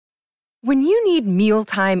When you need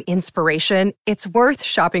mealtime inspiration, it's worth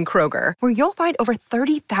shopping Kroger, where you'll find over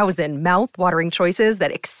 30,000 mouth-watering choices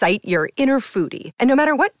that excite your inner foodie. And no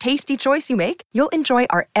matter what tasty choice you make, you'll enjoy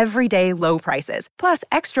our everyday low prices, plus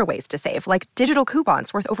extra ways to save, like digital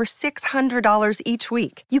coupons worth over $600 each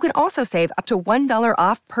week. You can also save up to $1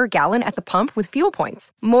 off per gallon at the pump with fuel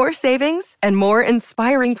points. More savings and more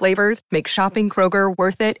inspiring flavors make shopping Kroger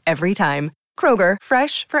worth it every time. Kroger,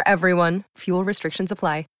 fresh for everyone. Fuel restrictions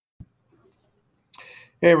apply.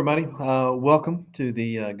 Hey, everybody. Welcome to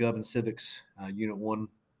the Gov and Civics Unit 1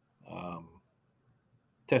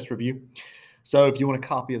 test review. So if you want a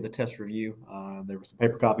copy of the test review, there were some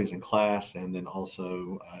paper copies in class, and then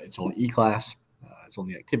also it's on eClass. It's on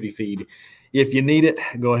the activity feed. If you need it,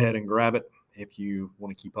 go ahead and grab it if you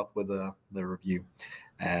want to keep up with the review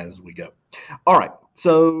as we go. All right,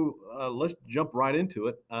 so let's jump right into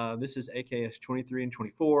it. This is AKS 23 and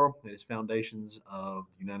 24. It is Foundations of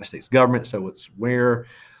the United States Government. So it's where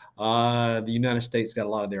the United States got a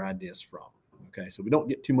lot of their ideas from. Okay, so we don't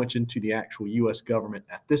get too much into the actual U.S. government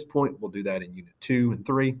at this point. We'll do that in Unit 2 and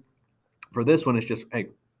 3. For this one, it's just, hey,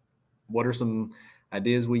 what are some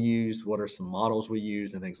ideas we used? What are some models we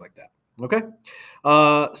used and things like that? Okay,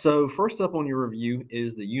 so first up on your review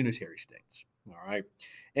is the unitary states. All right,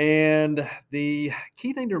 and the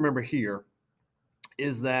key thing to remember here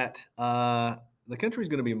is that the country is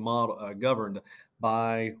going to be governed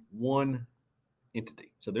by one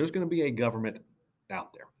entity. So there's going to be a government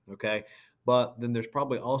out there, okay? But then there's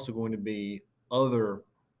probably also going to be other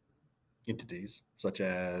entities, such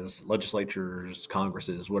as legislatures,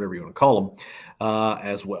 congresses, whatever you want to call them,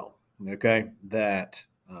 as well, okay, that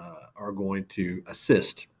are going to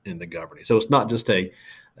assist in the governing. So it's not just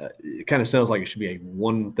it kind of sounds like it should be a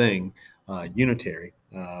one thing, unitary,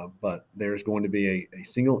 but there's going to be a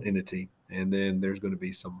single entity, and then there's going to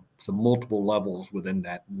be some multiple levels within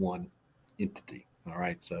that one entity. All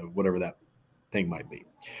right, so whatever that thing might be.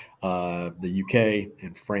 The UK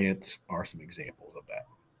and France are some examples of that.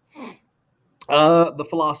 The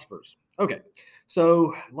philosophers. Okay,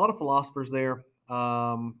 so a lot of philosophers there.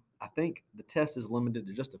 I think the test is limited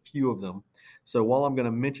to just a few of them. So while I'm going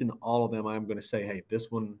to mention all of them, I'm going to say, hey,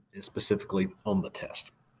 this one is specifically on the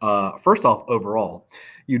test. First off, overall,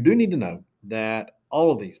 you do need to know that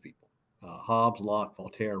all of these people, Hobbes, Locke,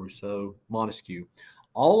 Voltaire, Rousseau, Montesquieu,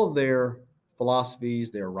 all of their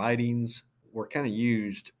philosophies, their writings were kind of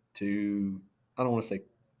used to, I don't want to say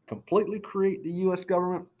completely create the U.S.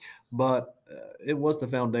 government, but it was the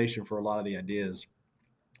foundation for a lot of the ideas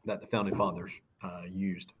that the founding fathers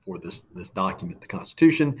used for this document, the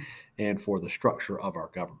Constitution, and for the structure of our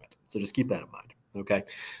government. So just keep that in mind, okay?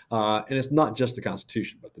 And it's not just the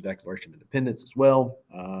Constitution, but the Declaration of Independence as well.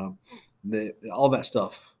 All that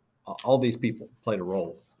stuff, all these people played a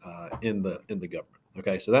role in the government.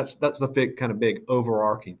 Okay, so that's the big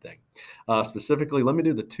overarching thing. Specifically, let me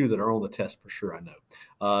do the two that are on the test for sure. I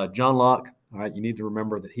know John Locke. All right, you need to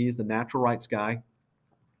remember that he's the natural rights guy.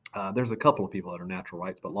 There's a couple of people that are natural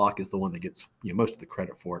rights, but Locke is the one that gets most of the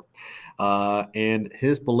credit for it. And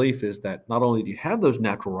his belief is that not only do you have those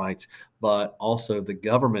natural rights, but also the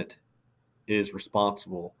government is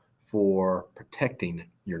responsible for protecting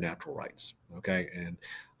your natural rights. Okay, and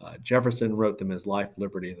Jefferson wrote them as life,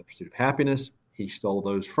 liberty, and the pursuit of happiness. He stole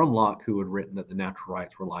those from Locke, who had written that the natural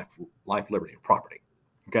rights were life, liberty, and property.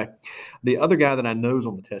 Okay, the other guy that I know is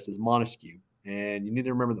on the test is Montesquieu, and you need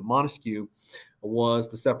to remember that Montesquieu was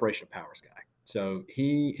the separation of powers guy. So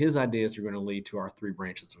his ideas are going to lead to our three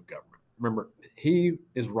branches of government. Remember, he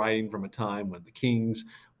is writing from a time when the kings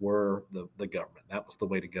were the government. That was the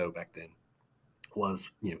way to go back then. Was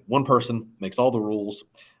one person makes all the rules,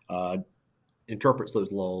 interprets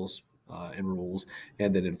those laws and rules,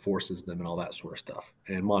 and then enforces them and all that sort of stuff.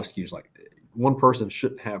 And Montesquieu's like, one person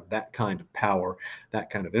shouldn't have that kind of power, that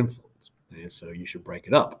kind of influence. And so you should break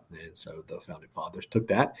it up. And so the founding fathers took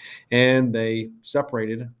that and they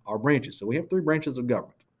separated our branches. So we have three branches of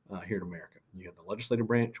government here in America. You have the legislative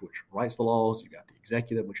branch, which writes the laws. You've got the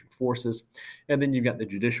executive, which enforces. And then you've got the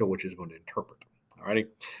judicial, which is going to interpret. All righty.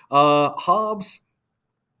 Hobbes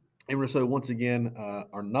and Rousseau, once again,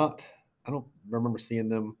 are not, I don't remember seeing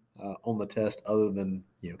them on the test other than,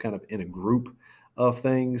 kind of in a group of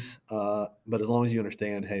things. But as long as you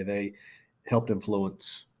understand, hey, they helped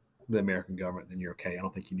influence the American government, then you're okay. I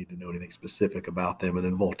don't think you need to know anything specific about them. And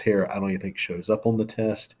then Voltaire, I don't even think shows up on the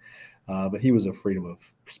test, but he was a freedom of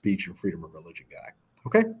speech and freedom of religion guy.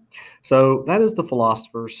 Okay, so that is the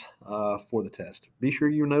philosophers for the test. Be sure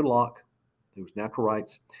you know Locke, who was natural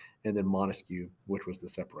rights, and then Montesquieu, which was the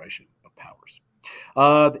separation of powers.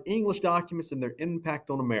 The English documents and their impact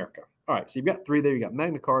on America. All right, so you've got three there. You got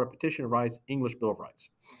Magna Carta, Petition of Rights, English Bill of Rights.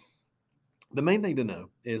 The main thing to know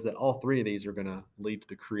is that all three of these are going to lead to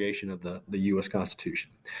the creation of the U.S.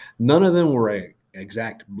 Constitution. None of them were an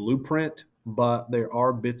exact blueprint, but there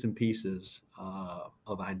are bits and pieces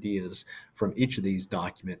of ideas from each of these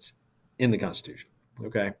documents in the Constitution.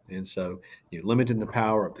 Okay, and so limiting the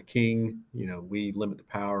power of the king. We limit the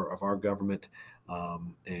power of our government,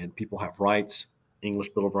 and people have rights. English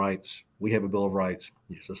Bill of Rights. We have a Bill of Rights.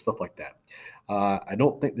 So stuff like that. I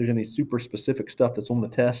don't think there's any super specific stuff that's on the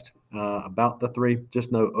test about the three.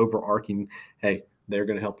 Just know overarching, hey, they're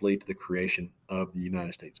going to help lead to the creation of the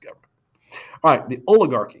United States government. All right, the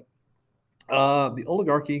oligarchy. The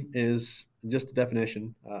oligarchy is just a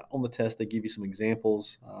definition. On the test, they give you some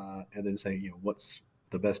examples and then say, what's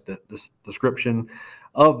the best description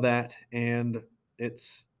of that. And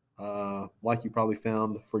it's like you probably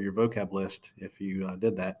found for your vocab list if you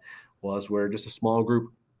did that, was where just a small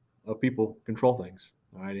group of people control things.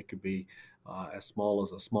 All right, it could be as small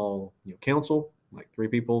as a small council, like 3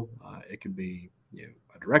 people. It could be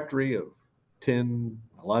a directory of 10,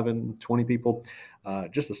 11, 20 people.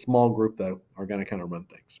 Just a small group, though, are going to kind of run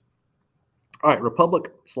things. All right,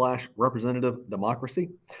 republic/representative democracy.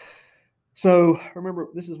 So remember,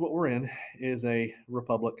 this is what we're in, is a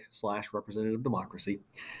republic/representative democracy.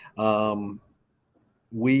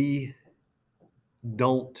 We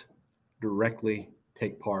don't directly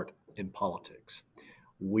take part in politics.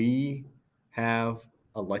 We have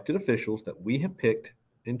elected officials that we have picked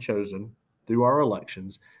and chosen through our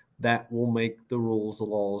elections that will make the rules, the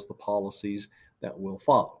laws, the policies that we'll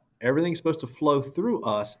follow. Everything's supposed to flow through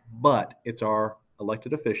us, but it's our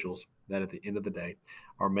elected officials that at the end of the day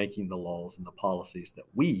are making the laws and the policies that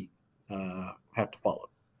we have to follow.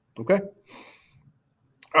 Okay?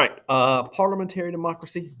 All right. Parliamentary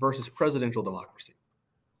democracy versus presidential democracy.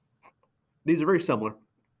 These are very similar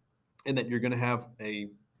in that you're going to have a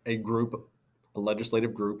group, a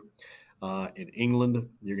legislative group. In England,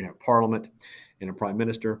 you're going to have parliament and a prime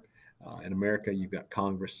minister. In America, you've got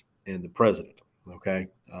Congress and the president. Okay.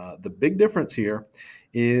 The big difference here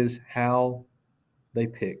is how they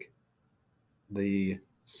pick the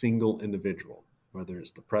single individual, whether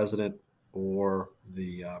it's the president or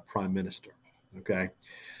the prime minister. Okay.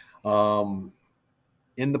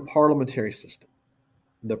 In the parliamentary system,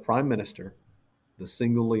 the prime minister, the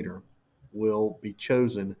single leader, will be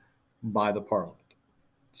chosen by the parliament.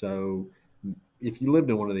 So if you lived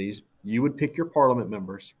in one of these, you would pick your parliament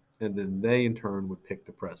members, and then they in turn would pick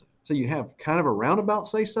the president. So you have kind of a roundabout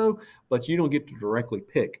say so, but you don't get to directly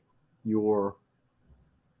pick your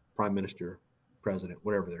prime minister, president,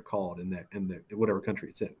 whatever they're called in whatever country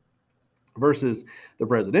it's in. Versus the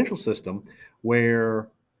presidential system, where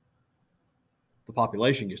the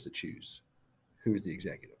population gets to choose who's the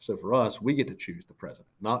executive. So for us, we get to choose the president,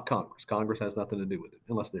 not Congress. Congress has nothing to do with it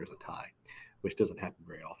unless there's a tie, which doesn't happen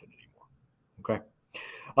very often anymore. Okay.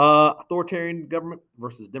 Authoritarian government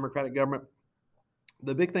versus democratic government.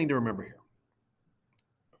 The big thing to remember here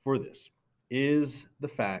for this is the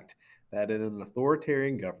fact that in an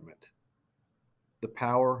authoritarian government, the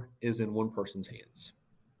power is in one person's hands.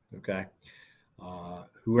 Okay.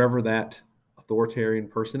 Whoever that authoritarian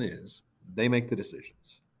person is, they make the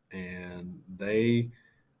decisions, and they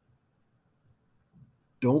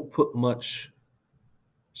don't put much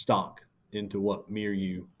stock into what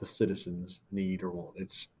you, the citizens, need or want.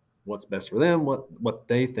 It's what's best for them, what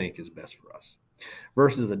they think is best for us.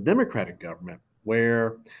 Versus a democratic government,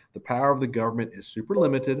 where the power of the government is super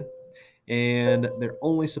limited, and they're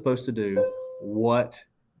only supposed to do what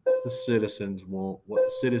the citizens want, what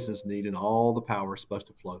the citizens need, and all the power is supposed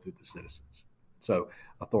to flow through the citizens. So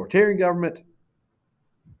authoritarian government,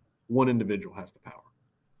 one individual has the power.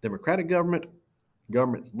 Democratic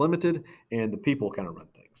government's limited, and the people kind of run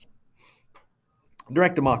things.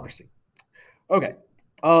 Direct democracy. Okay.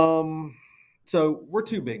 So we're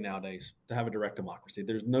too big nowadays to have a direct democracy.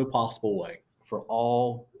 There's no possible way for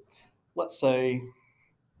all, let's say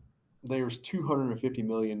there's 250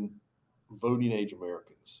 million voting age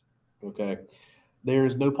Americans. Okay. There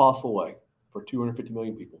is no possible way for 250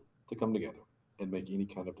 million people to come together and make any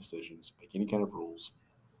kind of decisions, make any kind of rules,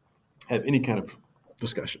 have any kind of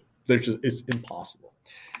discussion. It's impossible.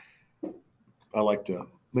 I like to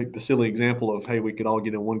make the silly example of, hey, we could all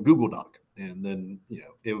get in one Google Doc, and then,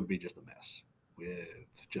 it would be just a mess with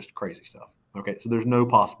just crazy stuff. Okay, so there's no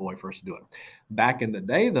possible way for us to do it. Back in the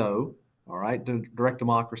day, though, all right, direct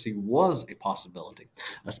democracy was a possibility,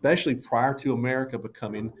 especially prior to America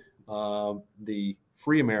becoming the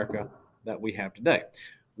free America that we have today.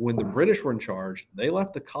 When the British were in charge, they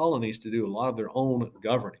left the colonies to do a lot of their own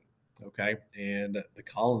governing. Okay, and the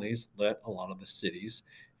colonies let a lot of the cities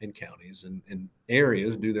and counties and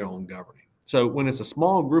areas do their own governing. So when it's a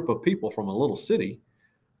small group of people from a little city,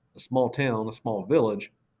 a small town, a small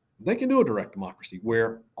village, they can do a direct democracy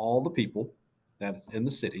where all the people that in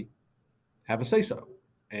the city have a say-so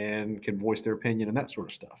and can voice their opinion and that sort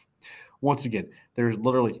of stuff. Once again, there's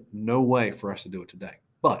literally no way for us to do it today.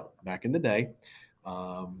 But back in the day,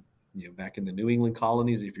 back in the New England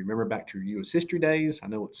colonies, if you remember back to your U.S. history days, I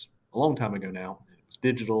know it's a long time ago now, it was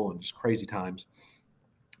digital and just crazy times,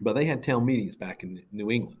 but they had town meetings back in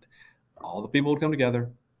New England. All the people would come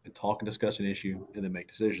together and talk and discuss an issue and then make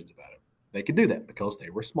decisions about it. They could do that because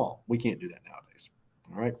they were small. We can't do that nowadays.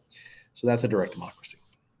 All right. So that's a direct democracy.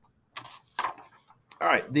 All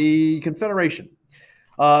right. The Confederation.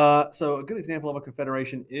 So a good example of a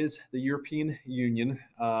confederation is the European Union.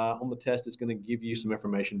 On the test, it's going to give you some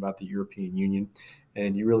information about the European Union,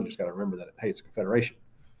 and you really just got to remember that, hey, it's a confederation.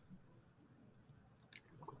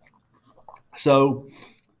 So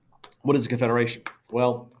what is a confederation?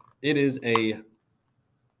 Well, it is a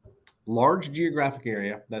large geographic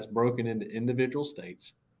area that's broken into individual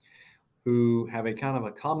states who have a kind of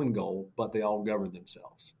a common goal, but they all govern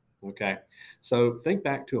themselves. Okay. So think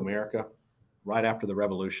back to America right after the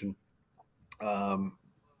Revolution.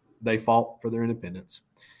 They fought for their independence,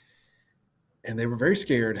 and they were very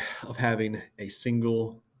scared of having a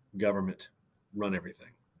single government run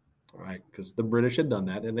everything. All right. Because the British had done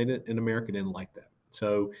that, and America didn't like that.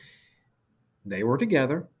 So they were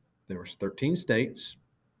together. There was 13 states,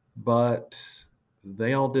 but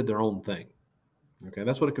they all did their own thing. Okay,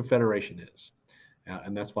 that's what a confederation is.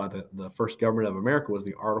 And that's why the first government of America was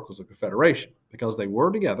the Articles of Confederation, because they were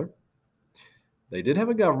together. They did have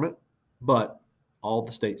a government, but all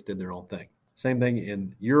the states did their own thing. Same thing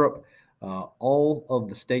in Europe. All of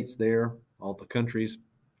the states there, all the countries,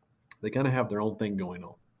 they kind of have their own thing going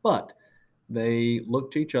on. But they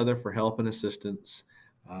look to each other for help and assistance.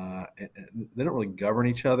 They don't really govern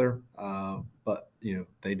each other, but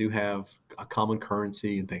they do have a common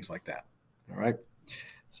currency and things like that. All right.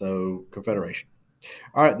 So confederation.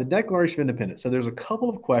 All right. The Declaration of Independence. So there's a couple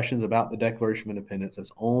of questions about the Declaration of Independence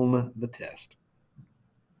that's on the test.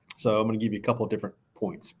 So I'm going to give you a couple of different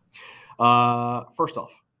points. First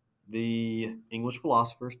off, the English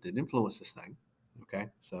philosophers did influence this thing. Okay.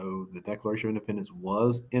 So the Declaration of Independence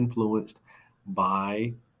was influenced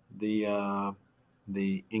by the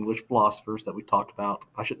English philosophers that we talked about.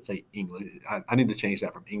 I shouldn't say English. I need to change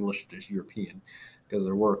that from English to European, because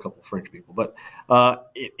there were a couple of French people. But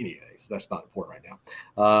anyways, that's not important right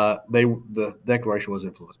now. The Declaration was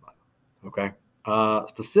influenced by them. Okay.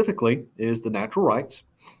 Specifically is the natural rights.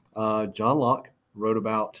 John Locke wrote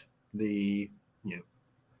about the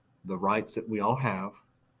rights that we all have.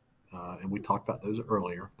 And we talked about those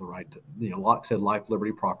earlier. The right to, Locke said life,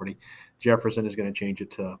 liberty, property. Jefferson is going to change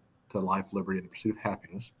it to life, liberty, and the pursuit of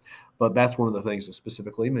happiness. But that's one of the things that's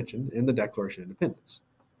specifically mentioned in the Declaration of Independence.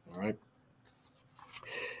 All right.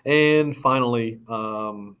 And finally, a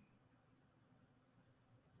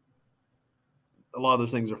lot of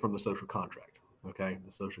those things are from the social contract. Okay.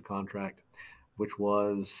 The social contract, which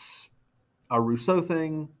was a Rousseau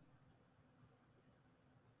thing,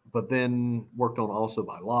 but then worked on also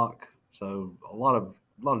by Locke. So a lot of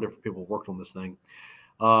different people worked on this thing.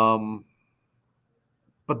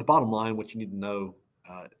 But the bottom line, what you need to know,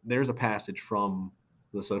 there's a passage from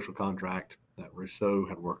the social contract that Rousseau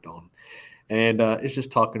had worked on. And it's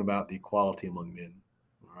just talking about the equality among men.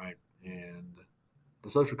 All right. And the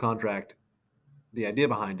social contract, the idea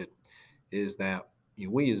behind it is that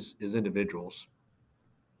we as individuals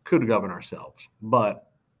could govern ourselves,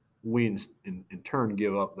 but we in turn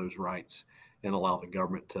give up those rights and allow the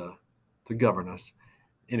government to govern us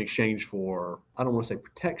in exchange for, I don't want to say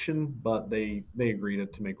protection, but they agree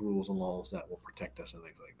to make rules and laws that will protect us and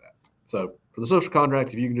things like that. So for the social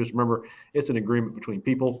contract, if you can just remember, it's an agreement between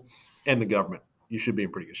people and the government. You should be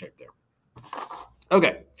in pretty good shape there.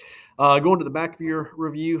 Okay. Going to the back of your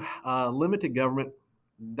review, limited government.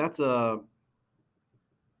 That's the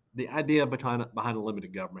idea behind a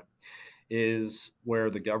limited government is where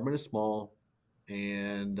the government is small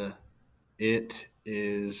and it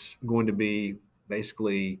is going to be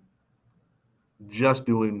basically just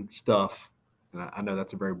doing stuff. And I know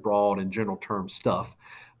that's a very broad and general term, stuff,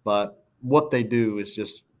 but what they do is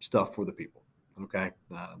just stuff for the people. Okay.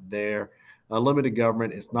 Their limited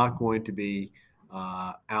government is not going to be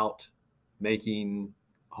out making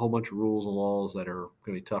a whole bunch of rules and laws that are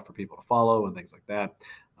going to be tough for people to follow and things like that.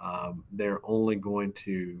 They're only going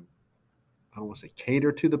to, I don't want to say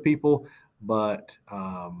cater to the people, but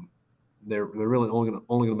they're really only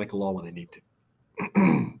going to make a law when they need to.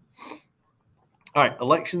 All right,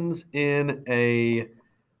 elections in a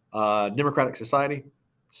democratic society.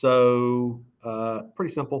 So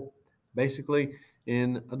pretty simple. Basically,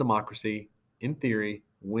 in a democracy, in theory,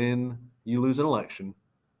 when you lose an election,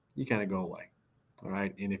 you kind of go away. All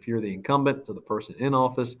right. And if you're the incumbent, so the person in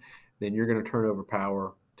office, then you're going to turn over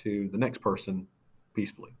power to the next person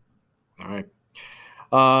peacefully. All right.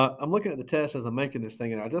 I'm looking at the test as I'm making this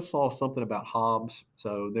thing, and I just saw something about Hobbes.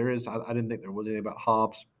 So I didn't think there was anything about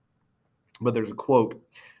Hobbes, but there's a quote.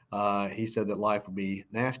 He said that life would be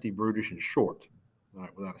nasty, brutish, and short, all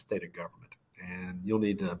right, without a state of government. And you'll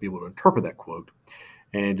need to be able to interpret that quote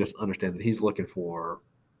and just understand that he's looking for,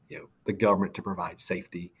 the government to provide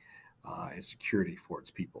safety and security for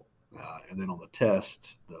its people. And then on the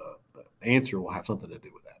test, the answer will have something to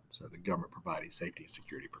do with that. So the government providing safety and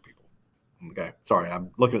security for people. Okay, sorry, I'm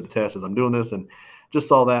looking at the test as I'm doing this and just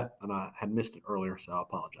saw that, and I had missed it earlier, so I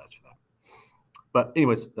apologize for that. But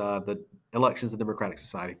anyways, the elections in democratic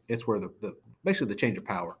society, it's where basically the change of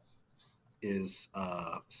power is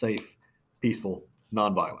safe, peaceful,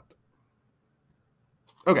 nonviolent.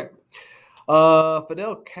 Okay,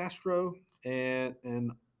 Fidel Castro and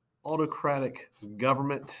an autocratic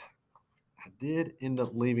government. I did end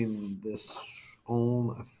up leaving this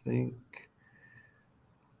on, I think.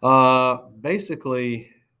 Basically,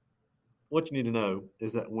 what you need to know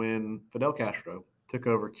is that when Fidel Castro took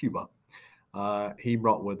over Cuba, he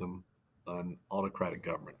brought with him an autocratic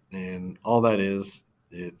government. And all that is,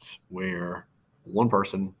 it's where one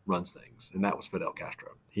person runs things. And that was Fidel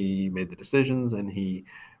Castro. He made the decisions and he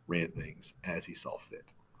ran things as he saw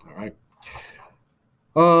fit. All right.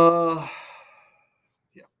 Yeah.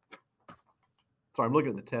 Sorry, I'm looking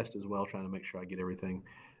at the test as well, trying to make sure I get everything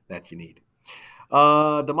that you need.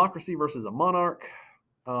 Democracy versus a monarch.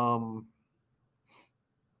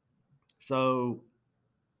 So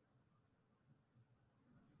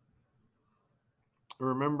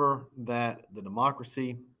remember that the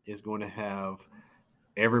democracy is going to have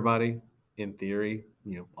everybody, in theory,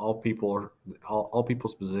 all people's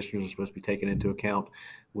positions are supposed to be taken into account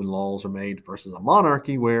when laws are made, versus a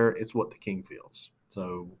monarchy where it's what the king feels.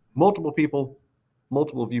 So multiple people,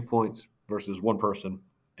 multiple viewpoints versus one person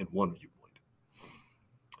and one viewpoint.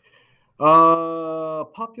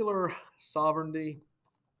 Popular sovereignty.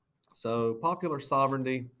 So popular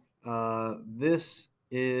sovereignty, this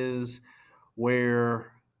is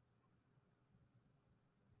where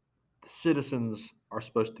the citizens are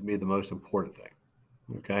supposed to be the most important thing.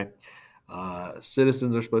 Okay.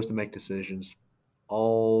 Citizens are supposed to make decisions.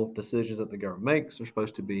 All decisions that the government makes are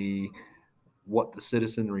supposed to be what the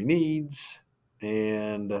citizenry needs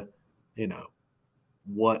and,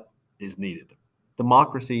 what is needed.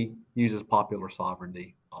 Democracy uses popular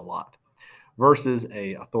sovereignty a lot versus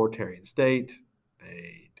a authoritarian state,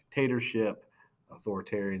 a dictatorship,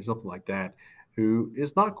 authoritarian, something like that, who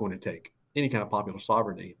is not going to take any kind of popular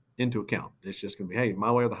sovereignty into account. It's just going to be, hey,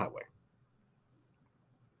 my way or the highway.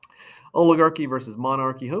 Oligarchy versus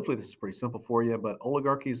monarchy. Hopefully this is pretty simple for you, but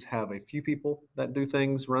oligarchies have a few people that do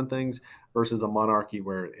things, run things, versus a monarchy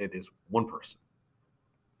where it is one person.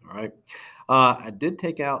 All right. I did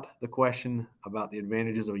take out the question about the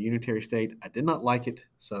advantages of a unitary state. I did not like it,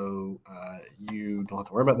 so you don't have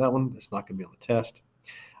to worry about that one. It's not going to be on the test.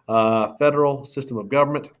 Federal system of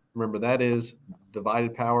government. Remember, that is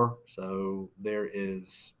divided power. So there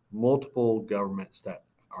is multiple governments that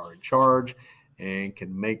are in charge and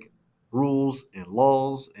can make rules and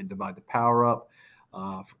laws and divide the power up.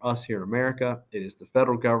 For us here in America, it is the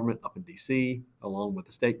federal government up in D.C. along with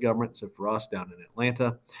the state government. So for us down in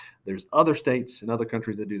Atlanta, there's other states and other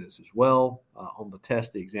countries that do this as well. On the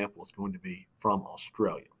test, the example is going to be from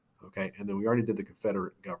Australia. Okay, and then we already did the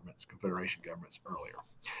confederation governments earlier.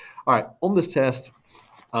 All right, on this test,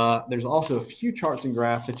 there's also a few charts and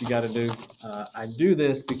graphs that you got to do. I do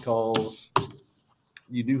this because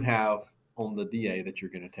you do have on the DA that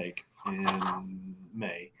you're going to take in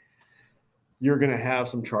May, you're going to have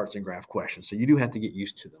some charts and graph questions. So you do have to get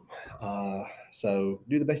used to them. So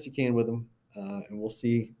do the best you can with them, and we'll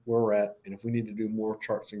see where we're at. And if we need to do more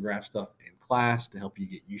charts and graph stuff in class to help you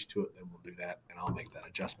get used to it, then we'll do that, and I'll make that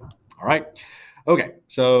adjustment. All right. Okay.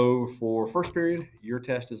 So for first period, your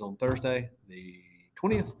test is on Thursday, the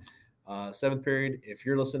 20th. Seventh period, if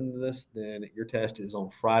you're listening to this, then your test is on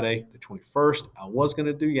Friday, the 21st. I was going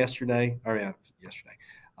to do the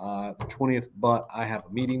 20th, but I have a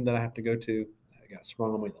meeting that I have to go to. I got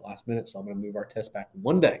sprung on me at the last minute, so I'm going to move our test back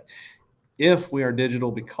one day. If we are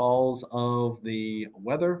digital because of the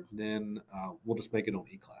weather, then we'll just make it on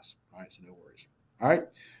eClass. All right, so no worries. All right.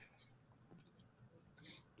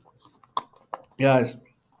 Guys,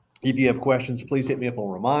 if you have questions, please hit me up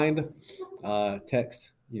on Remind,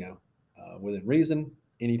 text, within reason,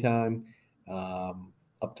 anytime,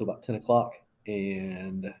 up to about 10 o'clock.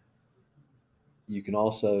 And you can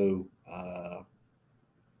also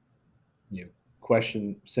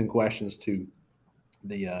send questions to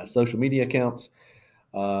the social media accounts,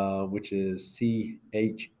 which is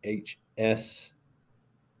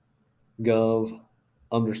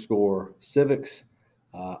CHHS_Gov_civics.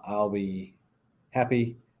 I'll be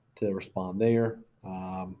happy to respond there,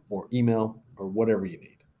 or email, or whatever you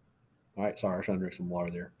need. All right. Sorry, I was trying to drink some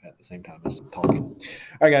water there at the same time as talking. All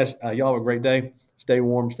right, guys. Y'all have a great day. Stay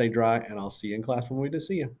warm, stay dry, and I'll see you in class when we do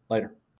see you. Later.